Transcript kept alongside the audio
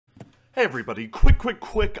Hey everybody, quick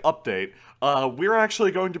update. We're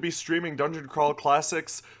actually going to be streaming Dungeon Crawl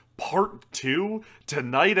Classics Part 2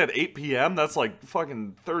 tonight at 8 p.m. That's like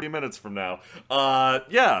fucking 30 minutes from now.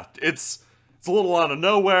 Yeah, it's a little out of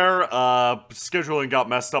nowhere. Scheduling got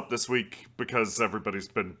messed up this week because everybody's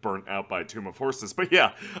been burnt out by Tomb of Horses. But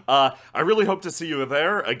yeah, I really hope to see you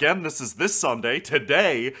there. Again, this is this Sunday,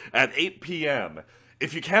 today, at 8 p.m.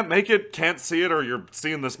 If you can't make it, can't see it, or you're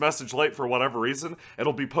seeing this message late for whatever reason,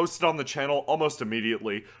 it'll be posted on the channel almost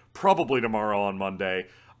immediately, probably tomorrow on Monday.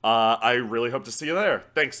 I really hope to see you there.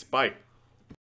 Thanks, bye.